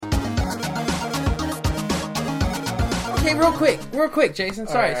Okay, real quick, Jason.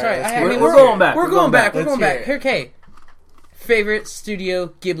 Sorry. We're going back. We're going back. Here, okay. Favorite Studio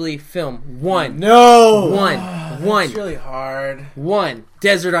Ghibli film? One. No. One. It's really hard. One.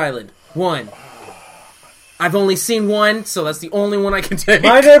 Desert Island. One. I've only seen one, so that's the only one I can take.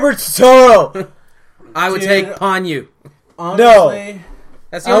 My Neighbor Totoro. I would take Ponyu. Honestly,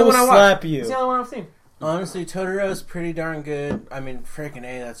 That's the only one I watched. slap you. That's the only one I've seen. Honestly, Totoro's pretty darn good. I mean, freaking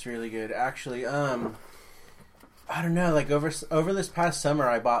A, that's really good. Actually, I don't know. Like over this past summer,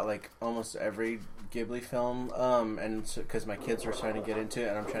 I bought like almost every Ghibli film, and because my kids were starting to get into it,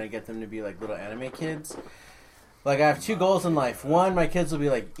 and I'm trying to get them to be like little anime kids. Like I have two goals in life. One, my kids will be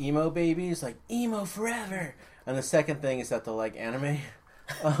like emo babies, like emo forever, and the second thing is that they'll like anime.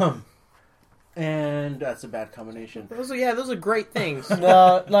 And that's a bad combination. Those are great things.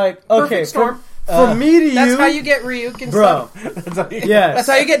 No, like okay, Perfect storm. From me to you, That's how you get Ryuk and bro. stuff. Yes, That's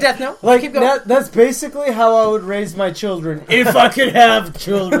how you get Death Note. Like Keep going. that's basically how I would raise my children if I could have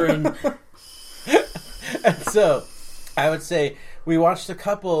children. And so, I would say we watched a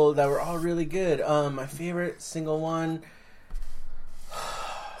couple that were all really good. My favorite single one,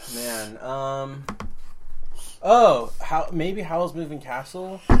 man. Maybe Howl's Moving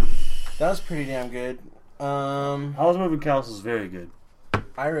Castle. That was pretty damn good. Howl's Moving Castle is very good.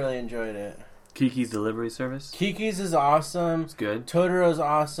 I really enjoyed it. Kiki's Delivery Service. Kiki's is awesome. It's good. Totoro's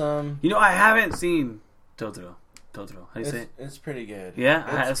awesome. You know, I haven't seen Totoro. How do you say it? It's pretty good.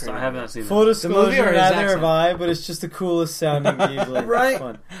 Yeah, It's I haven't seen Full it. disclosure, or his neither accent? have I, but it's just the coolest sounding Ghibli. Right? It's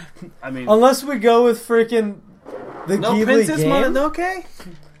fun. I mean, Unless we go with freaking the no Ghibli Princess game. Mononoke?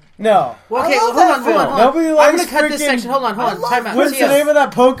 No. Well, okay, I love hold that on. film. Nobody likes I'm going to cut this freaking- section. Hold on. Time out. What's the name of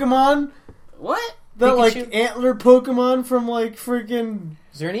that Pokemon? What? That like Pikachu? antler Pokemon from like freaking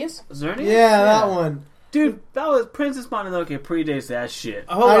Xerneas? Xerneas? yeah, that one. Dude, that was Princess Mononoke predates that shit.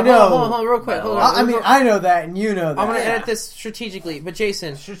 Hold on, real quick. Hold on. I mean, I know that, and you know that. I'm going to edit this strategically. But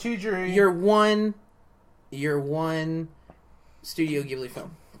Jason, your one Studio Ghibli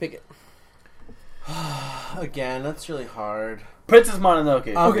film. Pick it. Again, that's really hard. Princess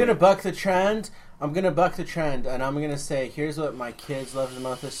Mononoke. I'm gonna buck the trend. and I'm gonna say, here's what my kids loved the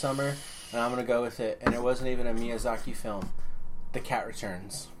most this summer, and I'm gonna go with it. And it wasn't even a Miyazaki film. The Cat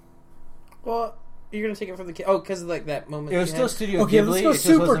Returns. Well, you're going to take it from the kid. Oh, because of like that moment. It was still Studio Okay, Ghibli. let's go it just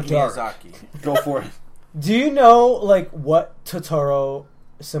super wasn't dark. Miyazaki. Go for it. Do you know like what Totoro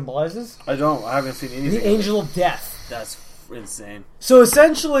symbolizes? I don't. I haven't seen anything. The Angel of Death. That's insane. So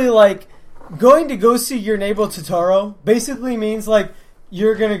essentially, like going to go see your neighbor Totoro basically means like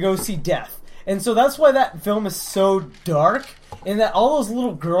you're gonna go see death, and so that's why that film is so dark, and that all those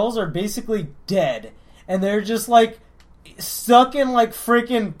little girls are basically dead, and they're just like stuck in like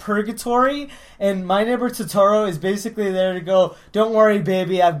freaking purgatory, and my neighbor Totoro is basically there to go, don't worry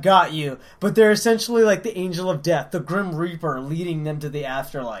baby, I've got you, but they're essentially like the Angel of Death, the Grim Reaper leading them to the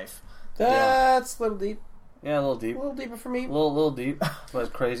afterlife. That's a little deep. Yeah, a little deep. A little deeper for me. A little deep, but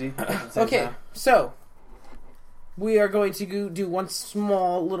it's crazy. Okay, so we are going to do one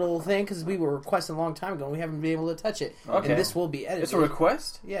small little thing because we were requesting a long time ago and we haven't been able to touch it. Okay. And this will be edited. It's a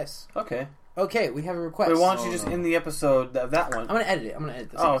request? Yes. Okay. Okay, we have a request. Wait, why don't you just end the episode of that one? I'm going to edit it. I'm going to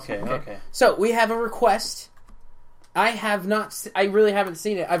edit this. Oh, okay. So we have a request. I really haven't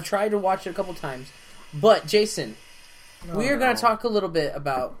seen it. I've tried to watch it a couple times. But, Jason, we are going to talk a little bit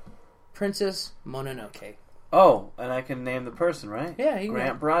about Princess Mononoke. Oh, and I can name the person, right? Yeah, you can.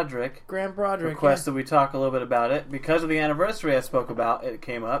 Grant Broderick. Grant Broderick. Requested we talk a little bit about it. Because of the anniversary I spoke about, it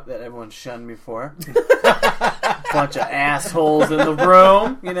came up that everyone shunned me for. Bunch of assholes in the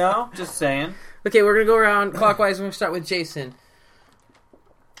room, you know? Just saying. Okay, we're going to go around clockwise. We're going to start with Jason.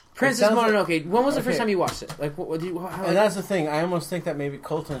 Princess Mononoke. When was the first time you watched it? Like, what do you? And that's the thing. I almost think that maybe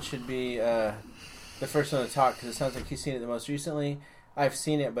Colton should be the first one to talk because it sounds like he's seen it the most recently. I've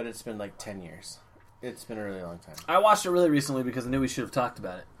seen it, but it's been like 10 years. It's been a really long time. I watched it really recently because I knew we should have talked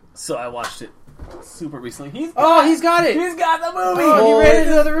about it. So I watched it super recently. He's got it! He's got the movie! Oh, he ran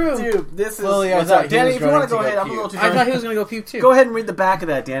into the other room. Dude, this is... Slowly, what's up? Danny, if you want to go ahead, I'm a little too I thought he was going to go puke too. Go ahead and read the back of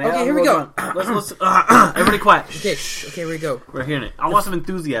that, Danny. Okay, here we go. Let's everybody quiet. Okay, here we go. We're hearing it. I want some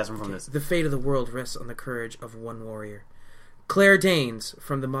enthusiasm from this. The fate of the world rests on the courage of one warrior. Claire Danes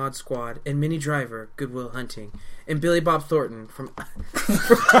from the Mod Squad, and Minnie Driver, Goodwill Hunting, and Billy Bob Thornton from... I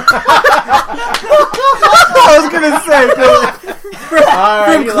was going to say, Billy.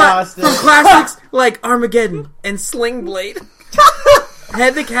 Alright, you lost it. From classics like Armageddon and Sling Blade.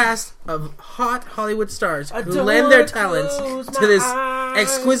 Head the cast of hot Hollywood stars who lend their talents to this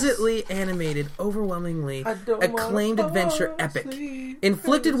exquisitely animated, overwhelmingly acclaimed adventure epic.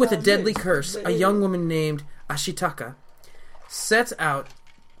 Inflicted with a deadly curse, a young woman named Ashitaka sets out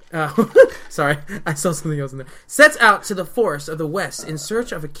Sorry, I saw something else in there. Sets out to the forests of the West in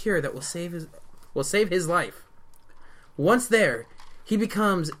search of a cure that will save his life. Once there, he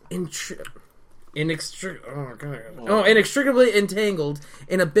becomes inextricably entangled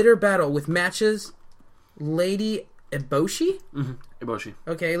in a bitter battle with matches Lady Eboshi? Mm-hmm. Eboshi.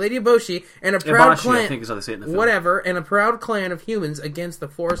 Okay, Lady Eboshi and a proud Eboshi, clan. I think is how they say it in the film. Whatever, and a proud clan of humans against the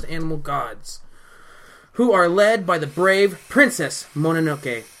forest animal gods, who are led by the brave Princess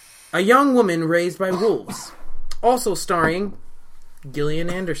Mononoke, a young woman raised by wolves. Also starring Gillian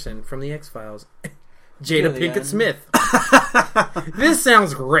Anderson from the X-Files. Jada Pinkett Smith. This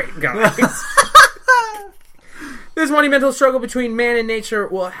sounds great, guys. This monumental struggle between man and nature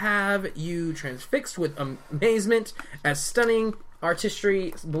will have you transfixed with amazement as stunning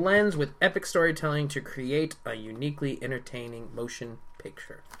artistry blends with epic storytelling to create a uniquely entertaining motion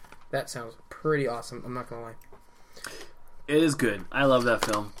picture. That sounds pretty awesome, I'm not gonna lie. It is good. I love that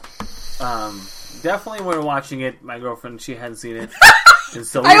film. Definitely when watching it, my girlfriend, she hadn't seen it. And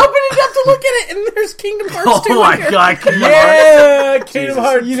so I opened it up to look at it, and there's Kingdom Hearts 2 Oh my here. god, Kingdom Yeah, Hearts. Kingdom Jesus.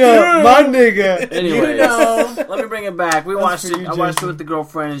 Hearts. You know, my nigga. Anyways, let me bring it back. We watched for it. you, I watched it Jason. with the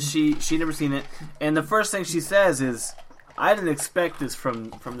girlfriend, and she never seen it. And the first thing she says is, "I didn't expect this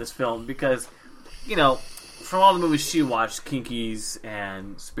from this film because, you know, from all the movies she watched, Kinkies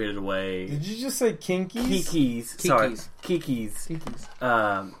and Spirited Away." Did you just say kinkies? Kikis. Sorry. Kikis.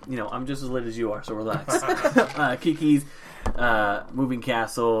 You know, I'm just as lit as you are, so relax. Kikis, Moving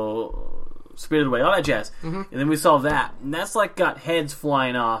Castle, Spirited Away, all that jazz. Mm-hmm. And then we saw that. And that's like got heads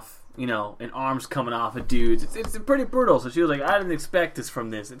flying off, you know, and arms coming off of dudes. It's pretty brutal. So she was like, I didn't expect this from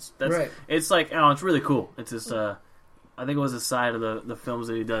this. It's like, oh, it's really cool. It's just, I think it was the side of the films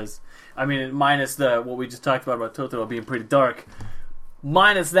that he does. I mean, minus what we just talked about Totoro being pretty dark.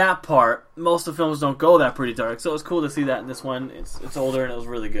 Minus that part, most of the films don't go that pretty dark. So it was cool to see that in this one. It's older and it was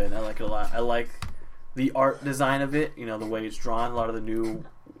really good. I like it a lot. I like the art design of it. You know, the way it's drawn. A lot of the new.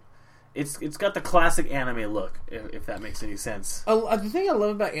 It's got the classic anime look, if that makes any sense. The thing I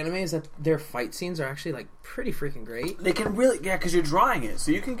love about anime is that their fight scenes are actually like pretty freaking great. They can really, because you're drawing it,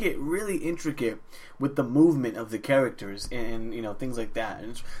 so you can get really intricate with the movement of the characters and you know, things like that.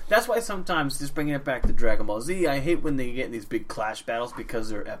 And that's why sometimes, just bringing it back to Dragon Ball Z, I hate when they get in these big clash battles because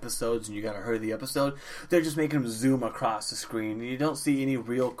they're episodes and you gotta hurry the episode. They're just making them zoom across the screen and you don't see any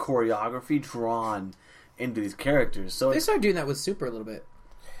real choreography drawn into these characters. So they started doing that with Super a little bit.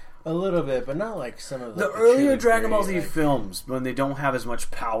 A little bit, but not like some of the earlier Dragon Ball Z films, when they don't have as much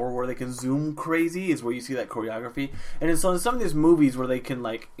power where they can zoom crazy, is where you see that choreography. And so in some of these movies where they can,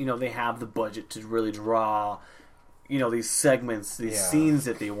 like, you know, they have the budget to really draw, you know, these segments, these scenes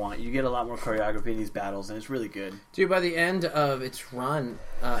that they want, you get a lot more choreography in these battles, and it's really good. Dude, by the end of its run,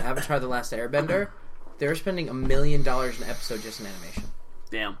 Avatar The Last Airbender, they're spending $1 million an episode just in animation.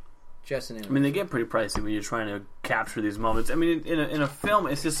 Damn. Just in animation. I mean, they get pretty pricey when you're trying to capture these moments. I mean, in a film,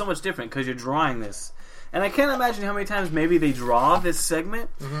 it's just so much different because you're drawing this. And I can't imagine how many times maybe they draw this segment,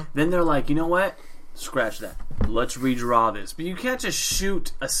 then they're like, you know what? Scratch that. Let's redraw this. But you can't just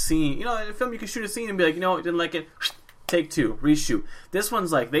shoot a scene. You know, in a film, you can shoot a scene and be like, you know, I didn't like it. Take two. Reshoot. This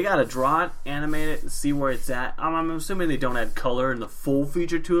one's like, they got to draw it, animate it, and see where it's at. I'm assuming they don't add color and the full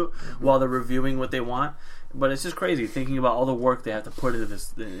feature to it while they're reviewing what they want. But it's just crazy thinking about all the work they have to put into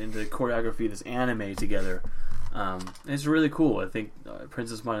the choreography of this anime together. It's really cool. I think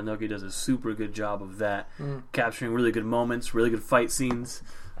Princess Mononoke does a super good job of that, capturing really good moments, really good fight scenes.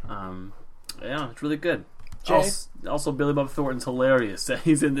 Yeah, it's really good. Also, Billy Bob Thornton's hilarious that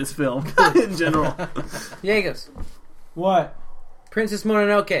he's in this film in general. Yagos. What? Princess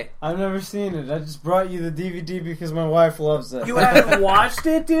Mononoke. I've never seen it. I just brought you the DVD because my wife loves it. You haven't watched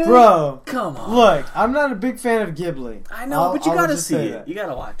it, dude? Bro, come on. Look, I'm not a big fan of Ghibli. I know, but you gotta see it. You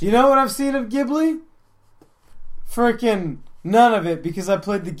gotta watch it. You know what I've seen of Ghibli? Frickin' none of it because I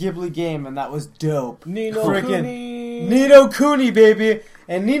played the Ghibli game and that was dope. Nino Kuni. Nino Kuni, baby.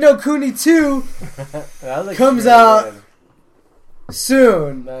 And Nino Kuni 2 comes really out good.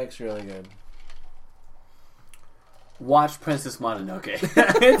 soon. That looks really good. Watch Princess Mononoke.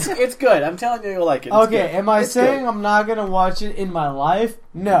 it's good. I'm telling you, you'll like it. Okay, am I saying I'm not going to watch it in my life?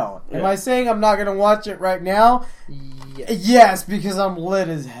 No. Am I saying I'm not going to watch it right now? Yes, because I'm lit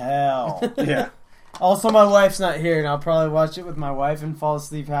as hell. Yeah. Also, my wife's not here, and I'll probably watch it with my wife and fall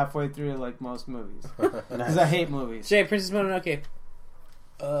asleep halfway through like most movies. Because I hate movies. Jay, Princess Mononoke.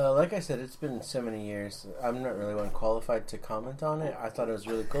 Like I said, it's been so many years. I'm not really one qualified to comment on it. I thought it was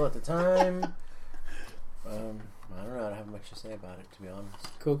really cool at the time. I don't know. I don't have much to say about it, to be honest.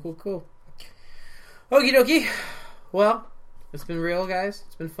 Cool. Okie dokie. Well, it's been real, guys.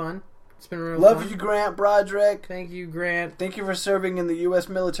 It's been fun. It's been real Love fun. you, Grant Broderick. Thank you, Grant. Thank you for serving in the U.S.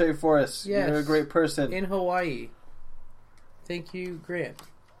 military for us. Yes. You're a great person. In Hawaii. Thank you, Grant.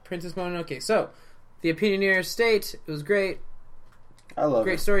 Princess Mononoke. So, The Opinioneer State. It was great. I love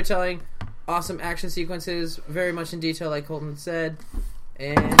Great it. storytelling. Awesome action sequences. Very much in detail, like Colton said.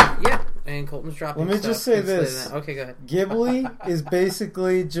 And, yeah. And Colton's dropping Let me stuff. just say It's later this. than that. Okay, go ahead. Ghibli is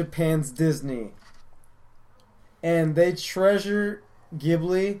basically Japan's Disney. And they treasure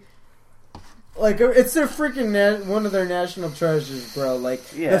Ghibli. Like, it's their freaking one of their national treasures, bro. Like,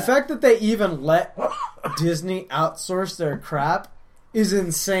 Yeah. the fact that they even let Disney outsource their crap is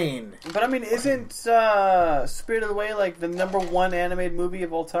insane. But I mean, isn't Spirit of the Way like the #1 animated movie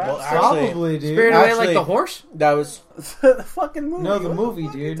of all time? Well, actually- Probably, dude. Spirit Away Actually- like the horse? That was the fucking movie. No, the What movie,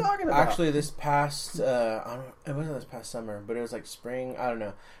 fuck are you dude. talking about? actually this past. I don't. It wasn't this past summer, but it was like spring. I don't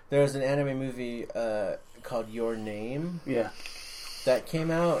know. There was an anime movie called Your Name yeah. that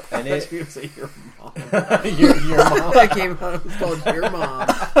came out, and I thought it you were going to say your mom. your mom. That came out. It was called Your Mom.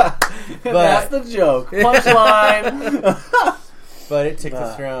 That's the joke. Punchline. But it took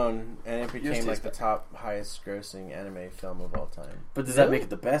the throne, and it became Yours like the tastes top highest grossing anime film of all time. But does that make it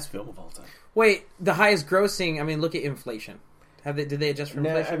the best film of all time? Wait, the highest grossing, I mean, look at inflation. Did they adjust for No,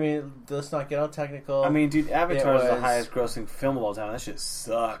 inflation? I mean, let's not get all technical. I mean, dude, Avatar is the was- highest grossing film of all time. That shit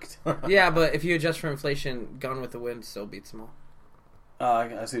sucked. Yeah, but if you adjust for inflation, Gone with the Wind still beats them all.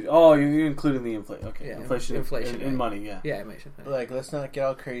 I see. Oh, you're including the inflation. Okay, Yeah, inflation inflation, in right. money. Yeah. Yeah, inflation. like, let's not get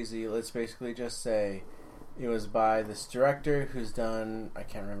all crazy. Let's basically just say it was by this director who's done. I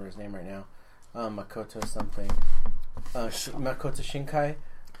can't remember his name right now. Makoto something. Makoto Shinkai.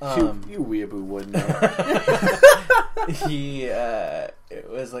 You weeaboo wouldn't know. He it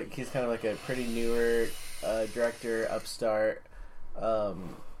was like he's kind of like a pretty newer director, upstart.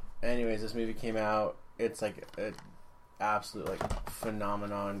 Anyways, this movie came out. It's like an absolute like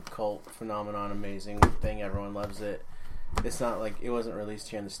phenomenon, cult phenomenon, amazing thing. Everyone loves it. It's not like it wasn't released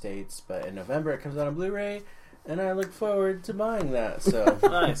here in the States, but in November it comes out on Blu-ray, and I look forward to buying that. So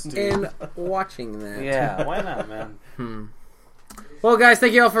Nice, dude. And watching that. Yeah, why not, man? Well, guys,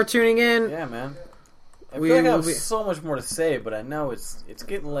 thank you all for tuning in. Yeah, man. I We feel like I will have be- so much more to say, but I know it's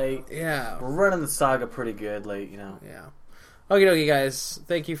getting late. Yeah. We're running the saga pretty good late, you know. Yeah. Okie dokie, guys.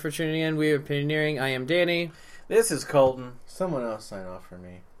 Thank you for tuning in. We are Opinioneering. I am Danny. This is Colton. someone else sign off for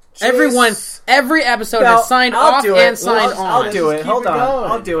me. Everyone, every episode has signed I'll off do it. and signed on. I'll do it. Just Hold keep it on.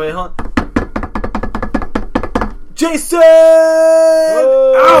 going. I'll do it. Hold Jason!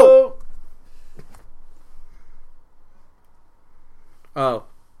 Oh! Oh.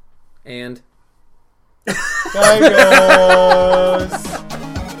 And? Bye, guys.